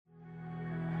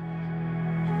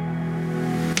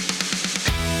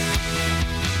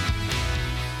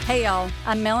Hey y'all,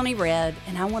 I'm Melanie Redd,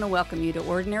 and I want to welcome you to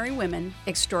Ordinary Women,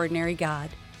 Extraordinary God.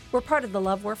 We're part of the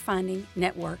Love Worth Finding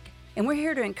Network, and we're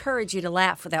here to encourage you to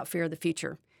laugh without fear of the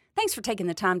future. Thanks for taking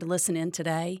the time to listen in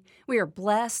today. We are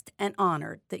blessed and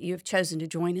honored that you have chosen to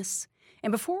join us.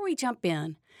 And before we jump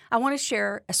in, I want to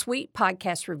share a sweet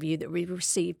podcast review that we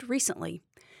received recently.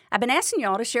 I've been asking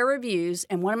y'all to share reviews,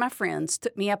 and one of my friends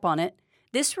took me up on it.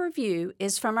 This review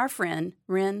is from our friend,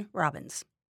 Ren Robbins.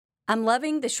 I'm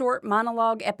loving the short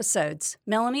monologue episodes.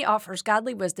 Melanie offers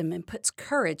godly wisdom and puts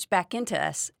courage back into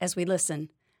us as we listen.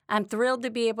 I'm thrilled to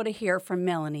be able to hear from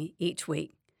Melanie each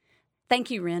week.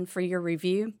 Thank you, Ren, for your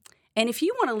review. And if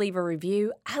you want to leave a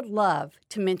review, I'd love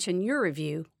to mention your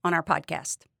review on our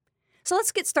podcast. So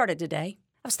let's get started today.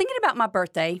 I was thinking about my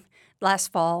birthday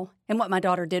last fall and what my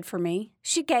daughter did for me.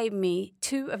 She gave me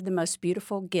two of the most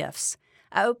beautiful gifts.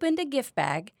 I opened a gift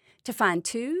bag to find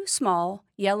two small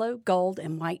yellow, gold,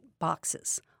 and white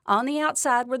boxes. On the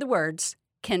outside were the words,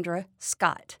 Kendra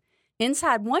Scott.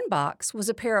 Inside one box was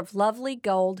a pair of lovely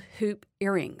gold hoop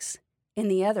earrings. In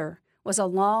the other was a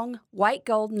long white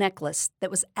gold necklace that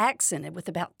was accented with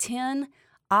about 10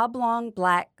 oblong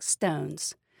black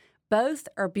stones. Both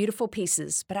are beautiful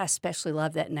pieces, but I especially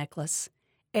love that necklace.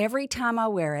 Every time I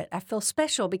wear it, I feel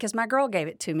special because my girl gave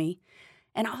it to me.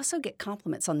 And I also get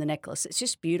compliments on the necklace. It's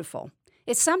just beautiful.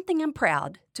 It's something I'm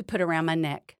proud to put around my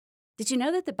neck. Did you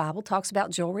know that the Bible talks about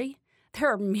jewelry?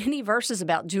 There are many verses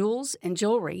about jewels and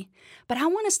jewelry, but I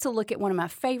want us to look at one of my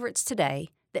favorites today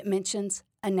that mentions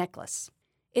a necklace.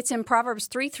 It's in Proverbs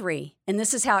 3:3, and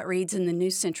this is how it reads in the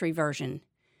New Century Version.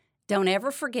 Don't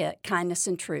ever forget kindness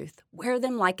and truth. Wear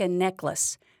them like a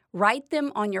necklace. Write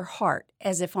them on your heart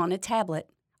as if on a tablet.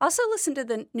 Also listen to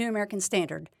the New American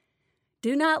Standard.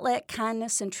 Do not let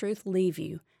kindness and truth leave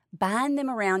you. Bind them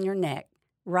around your neck.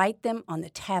 Write them on the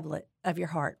tablet of your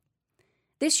heart.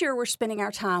 This year, we're spending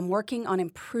our time working on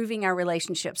improving our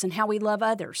relationships and how we love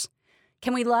others.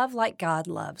 Can we love like God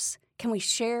loves? Can we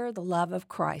share the love of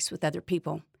Christ with other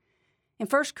people? In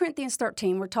 1 Corinthians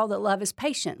 13, we're told that love is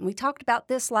patient, and we talked about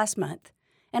this last month.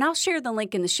 And I'll share the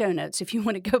link in the show notes if you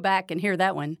want to go back and hear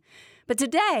that one. But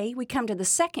today, we come to the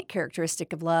second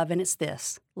characteristic of love, and it's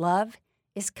this. Love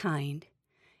is kind.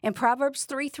 In Proverbs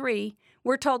 3:3,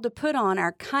 we're told to put on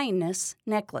our kindness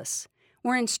necklace.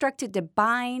 We're instructed to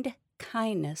bind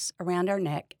kindness around our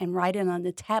neck and write it on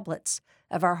the tablets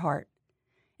of our heart.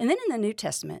 And then in the New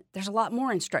Testament, there's a lot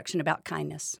more instruction about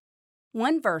kindness.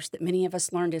 One verse that many of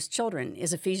us learned as children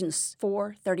is Ephesians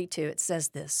 4:32. It says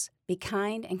this, "Be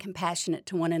kind and compassionate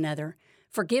to one another,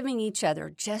 forgiving each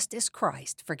other just as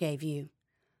Christ forgave you."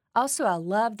 Also, I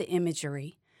love the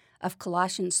imagery of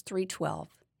Colossians 3:12.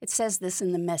 It says this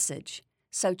in the Message.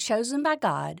 So chosen by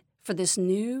God for this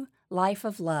new life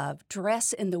of love,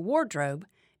 dress in the wardrobe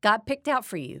God picked out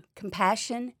for you,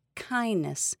 compassion,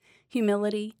 kindness,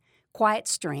 humility, quiet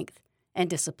strength, and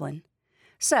discipline.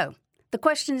 So the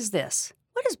question is this,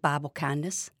 what is Bible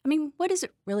kindness? What does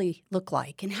it really look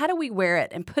like? And how do we wear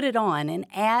it and put it on and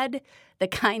add the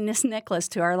kindness necklace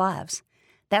to our lives?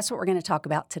 That's what we're going to talk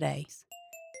about today.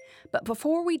 But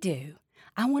before we do,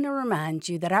 I want to remind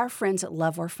you that our friends at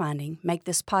Love Worth Finding make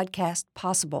this podcast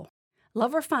possible.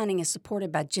 Love Worth Finding is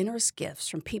supported by generous gifts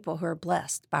from people who are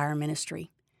blessed by our ministry.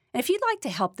 And if you'd like to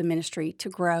help the ministry to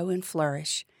grow and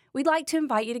flourish, we'd like to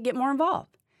invite you to get more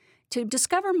involved. To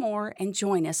discover more and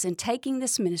join us in taking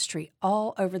this ministry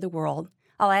all over the world,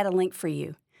 I'll add a link for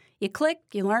you. You click,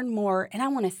 you learn more, and I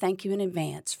want to thank you in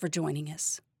advance for joining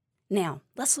us. Now,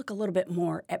 let's look a little bit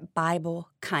more at Bible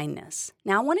kindness.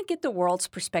 Now, I want to get the world's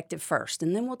perspective first,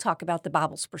 and then we'll talk about the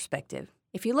Bible's perspective.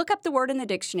 If you look up the word in the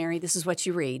dictionary, this is what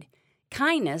you read.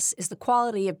 Kindness is the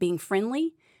quality of being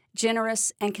friendly,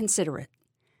 generous, and considerate.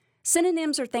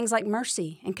 Synonyms are things like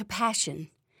mercy and compassion.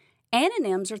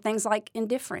 Antonyms are things like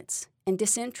indifference and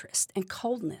disinterest and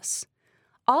coldness.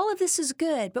 All of this is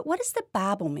good, but what does the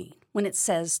Bible mean when it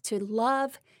says to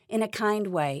love in a kind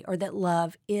way or that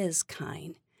love is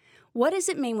kind? What does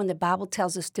it mean when the Bible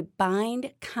tells us to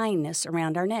bind kindness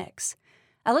around our necks?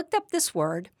 I looked up this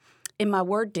word in my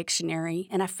word dictionary,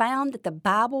 and I found that the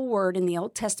Bible word in the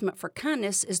Old Testament for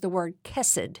kindness is the word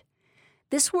chesed.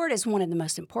 This word is one of the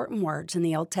most important words in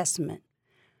the Old Testament.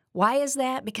 Why is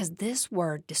that? Because this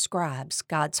word describes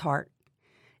God's heart.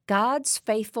 God's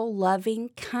faithful,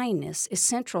 loving kindness is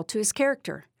central to his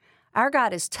character. Our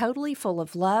God is totally full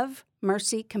of love,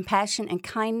 mercy, compassion, and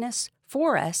kindness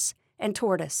for us and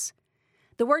toward us.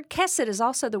 The word chesed is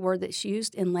also the word that's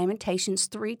used in Lamentations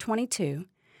 3:22,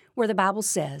 where the Bible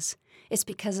says, it's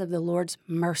because of the Lord's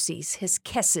mercies, his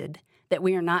chesed, that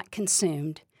we are not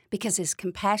consumed, because his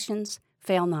compassions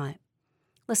fail not.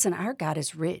 Listen, our God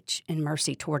is rich in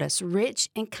mercy toward us, rich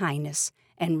in kindness,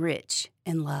 and rich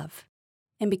in love.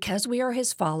 And because we are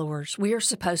His followers, we are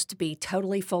supposed to be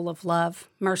totally full of love,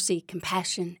 mercy,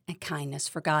 compassion, and kindness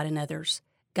for God and others.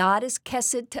 God is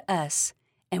kesed to us,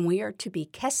 and we are to be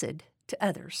kesed to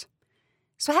others.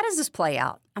 So how does this play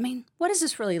out? What does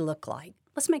this really look like?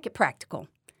 Let's make it practical.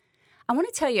 I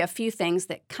want to tell you a few things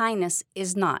that kindness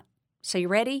is not. So you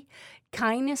ready?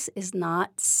 Kindness is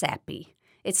not sappy.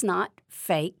 It's not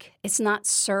fake. It's not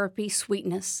syrupy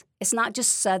sweetness. It's not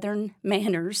just Southern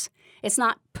manners. It's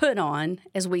not put on,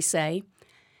 as we say.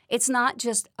 It's not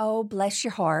just, oh, bless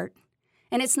your heart.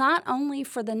 And it's not only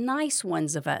for the nice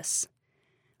ones of us.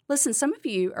 Listen, some of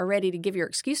you are ready to give your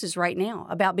excuses right now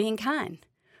about being kind.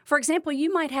 For example,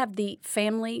 you might have the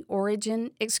family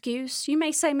origin excuse. You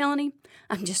may say, Melanie,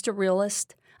 I'm just a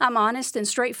realist. I'm honest and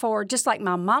straightforward, just like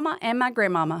my mama and my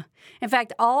grandmama. In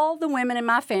fact, all the women in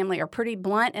my family are pretty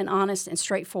blunt and honest and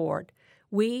straightforward.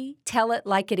 We tell it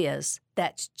like it is.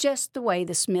 That's just the way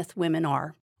the Smith women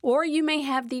are. Or you may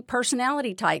have the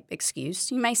personality type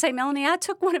excuse. You may say, Melanie, I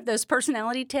took one of those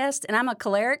personality tests and I'm a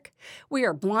choleric. We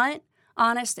are blunt,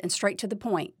 honest, and straight to the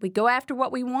point. We go after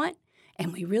what we want,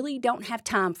 and we really don't have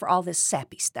time for all this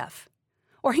sappy stuff.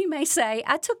 Or you may say,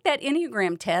 I took that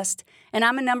Enneagram test, and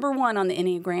I'm a number 1 on the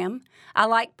Enneagram. I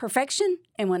like perfection,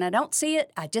 and when I don't see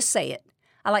it, I just say it.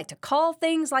 I like to call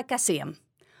things like I see them.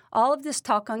 All of this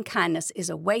talk on kindness is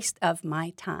a waste of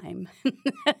my time.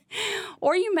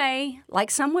 Or you may,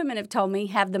 like some women have told me,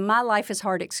 have the my life is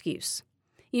hard excuse.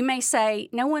 You may say,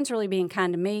 no one's really being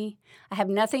kind to me. I have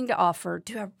nothing to offer.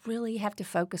 Do I really have to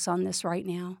focus on this right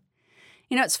now?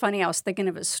 You know, it's funny, I was thinking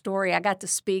of a story. I got to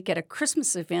speak at a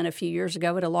Christmas event a few years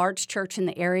ago at a large church in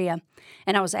the area,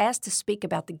 and I was asked to speak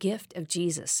about the gift of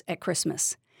Jesus at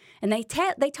Christmas. And they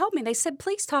told me, they said,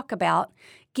 please talk about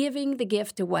giving the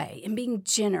gift away and being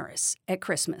generous at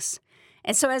Christmas.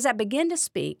 And so as I began to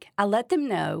speak, I let them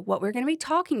know what we were going to be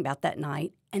talking about that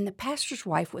night, and the pastor's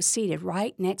wife was seated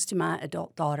right next to my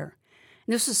adult daughter.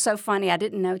 And this was so funny, I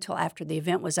didn't know till after the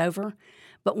event was over.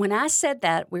 But when I said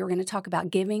that we were going to talk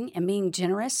about giving and being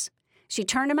generous, she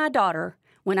turned to my daughter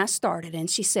when I started and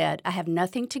she said, I have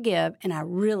nothing to give and I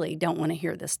really don't want to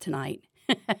hear this tonight.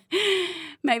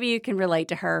 Maybe you can relate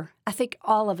to her. I think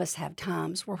all of us have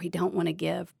times where we don't want to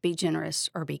give, be generous,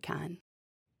 or be kind.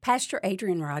 Pastor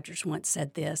Adrian Rogers once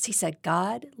said this. He said,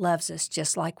 God loves us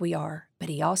just like we are, but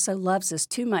He also loves us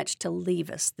too much to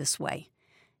leave us this way.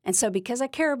 And so because I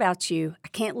care about you, I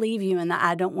can't leave you in the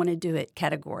I don't want to do it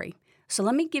category. So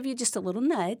let me give you just a little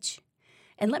nudge,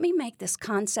 and let me make this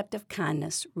concept of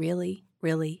kindness really,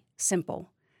 really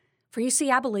simple. For you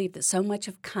see, I believe that so much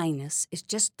of kindness is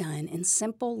just done in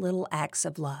simple little acts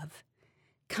of love.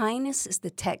 Kindness is the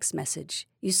text message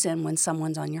you send when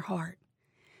someone's on your heart.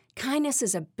 Kindness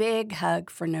is a big hug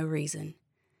for no reason.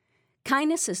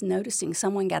 Kindness is noticing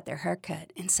someone got their hair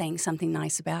cut and saying something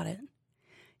nice about it.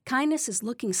 Kindness is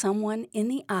looking someone in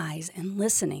the eyes and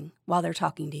listening while they're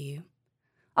talking to you.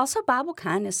 Also, Bible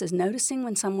kindness is noticing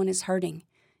when someone is hurting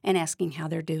and asking how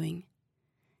they're doing.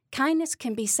 Kindness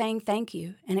can be saying thank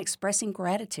you and expressing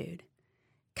gratitude.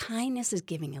 Kindness is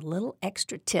giving a little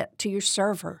extra tip to your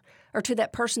server or to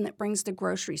that person that brings the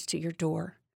groceries to your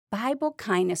door. Bible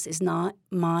kindness is not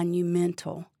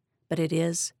monumental, but it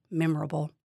is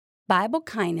memorable. Bible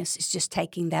kindness is just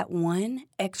taking that one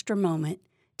extra moment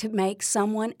to make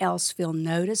someone else feel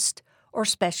noticed or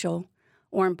special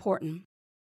or important.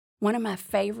 One of my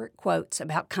favorite quotes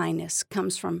about kindness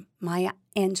comes from Maya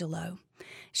Angelou.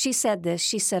 She said this.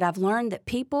 She said, I've learned that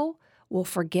people will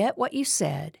forget what you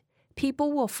said,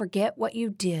 people will forget what you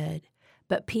did,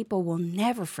 but people will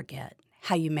never forget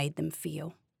how you made them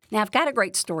feel. Now, I've got a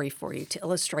great story for you to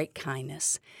illustrate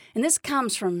kindness. And this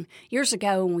comes from years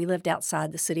ago when we lived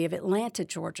outside the city of Atlanta,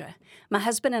 Georgia. My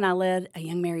husband and I led a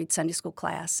young married Sunday school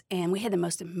class, and we had the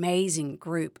most amazing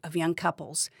group of young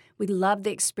couples. We loved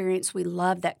the experience, we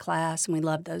loved that class, and we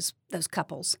loved those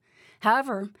couples.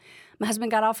 However, my husband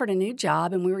got offered a new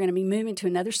job, and we were going to be moving to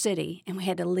another city, and we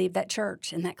had to leave that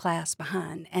church and that class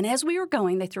behind. And as we were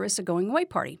going, they threw us a going-away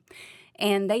party.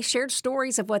 And they shared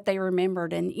stories of what they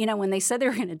remembered. And, you know, when they said they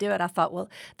were going to do it, I thought, well,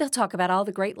 they'll talk about all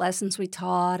the great lessons we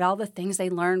taught, all the things they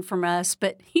learned from us.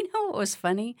 But you know what was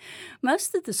funny?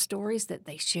 Most of the stories that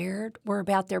they shared were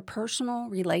about their personal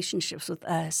relationships with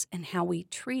us and how we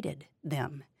treated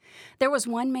them. There was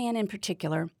one man in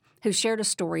particular who shared a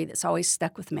story that's always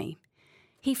stuck with me.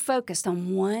 He focused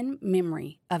on one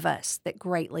memory of us that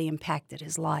greatly impacted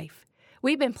his life.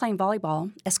 We'd been playing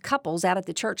volleyball as couples out at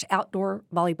the church outdoor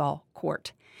volleyball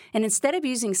court. And instead of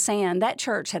using sand, that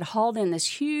church had hauled in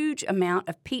this huge amount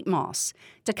of peat moss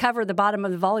to cover the bottom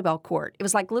of the volleyball court. It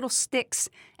was like little sticks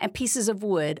and pieces of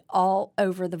wood all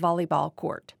over the volleyball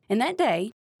court. And that day,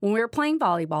 When we were playing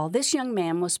volleyball, this young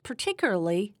man was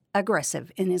particularly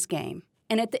aggressive in his game.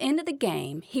 And at the end of the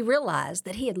game, he realized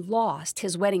that he had lost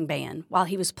his wedding band while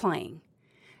he was playing.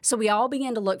 So we all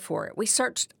began to look for it. We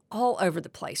searched all over the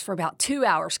place for about 2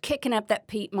 hours, kicking up that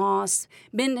peat moss,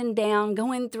 bending down,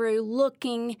 going through,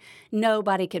 looking.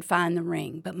 Nobody could find the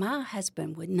ring. But my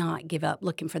husband would not give up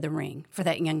looking for the ring for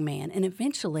that young man. And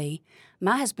eventually,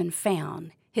 my husband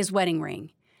found his wedding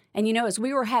ring. And you know, as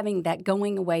we were having that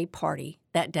going away party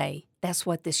that day, that's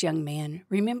what this young man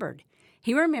remembered.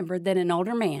 He remembered that an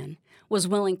older man was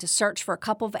willing to search for a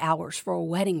couple of hours for a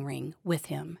wedding ring with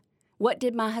him. What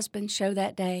did my husband show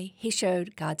that day? He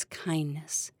showed God's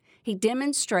kindness. He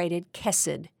demonstrated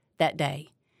Chesed that day.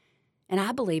 And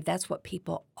I believe that's what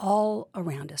people all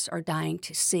around us are dying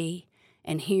to see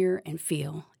and hear and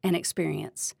feel and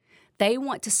experience. They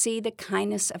want to see the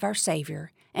kindness of our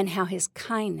Savior and how His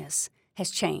kindness has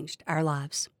changed our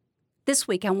lives. This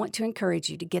week, I want to encourage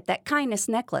you to get that kindness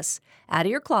necklace out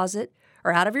of your closet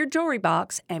or out of your jewelry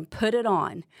box and put it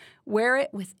on. Wear it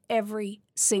with every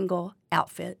single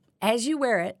outfit. As you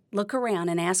wear it, look around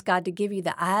and ask God to give you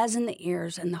the eyes and the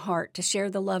ears and the heart to share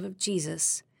the love of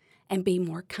Jesus and be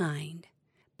more kind.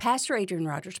 Pastor Adrian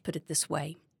Rogers put it this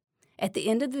way: at the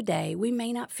end of the day, we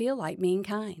may not feel like being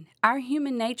kind. Our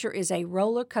human nature is a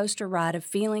roller coaster ride of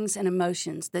feelings and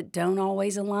emotions that don't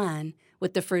always align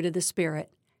with the fruit of the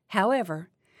Spirit. However,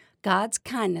 God's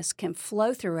kindness can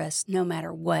flow through us no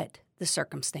matter what the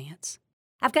circumstance.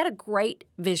 I've got a great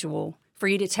visual for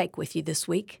you to take with you this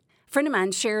week. A friend of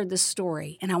mine shared this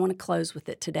story, and I want to close with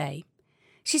it today.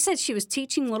 She said she was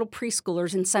teaching little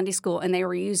preschoolers in Sunday school, and they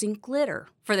were using glitter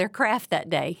for their craft that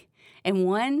day. And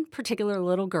one particular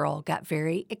little girl got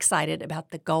very excited about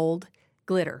the gold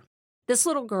glitter. This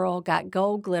little girl got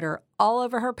gold glitter all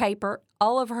over her paper,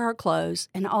 all over her clothes,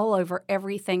 and all over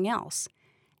everything else.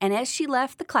 And as she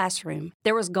left the classroom,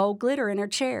 there was gold glitter in her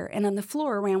chair and on the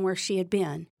floor around where she had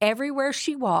been. Everywhere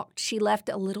she walked, she left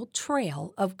a little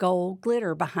trail of gold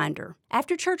glitter behind her.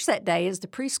 After church that day, as the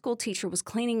preschool teacher was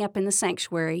cleaning up in the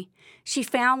sanctuary, she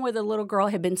found where the little girl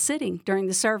had been sitting during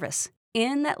the service.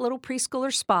 In that little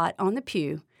preschooler spot on the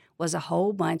pew was a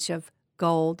whole bunch of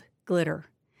gold glitter.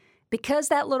 Because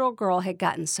that little girl had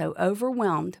gotten so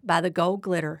overwhelmed by the gold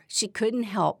glitter, she couldn't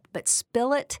help but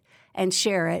spill it and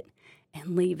share it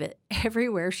and leave it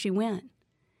everywhere she went.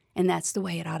 And that's the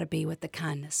way it ought to be with the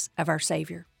kindness of our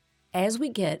Savior. As we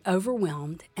get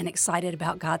overwhelmed and excited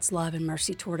about God's love and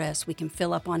mercy toward us, we can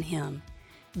fill up on Him.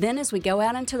 Then as we go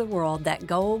out into the world, that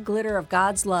gold glitter of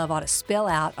God's love ought to spill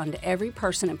out onto every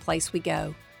person and place we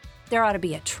go. There ought to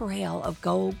be a trail of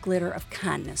gold glitter of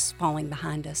kindness falling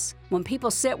behind us. When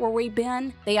people sit where we've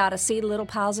been, they ought to see little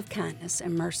piles of kindness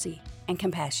and mercy and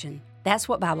compassion. That's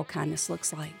what Bible kindness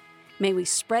looks like. May we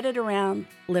spread it around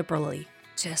liberally,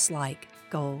 just like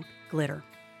gold glitter.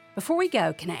 Before we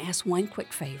go, can I ask one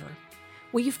quick favor?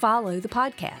 Will you follow the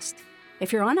podcast?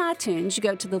 If you're on iTunes, you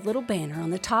go to the little banner on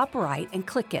the top right and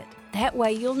click it. That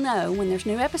way you'll know when there's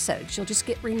new episodes. You'll just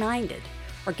get reminded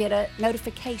or get a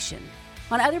notification.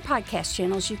 On other podcast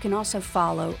channels, you can also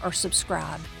follow or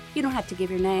subscribe. You don't have to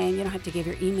give your name, you don't have to give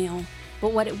your email,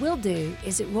 but what it will do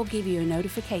is it will give you a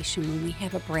notification when we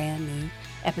have a brand new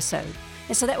episode.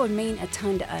 And so that would mean a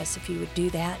ton to us if you would do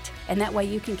that, and that way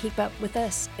you can keep up with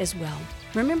us as well.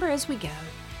 Remember, as we go,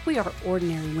 we are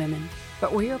ordinary women,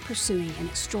 but we are pursuing an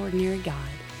extraordinary God,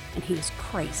 and He is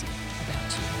crazy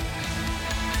about you.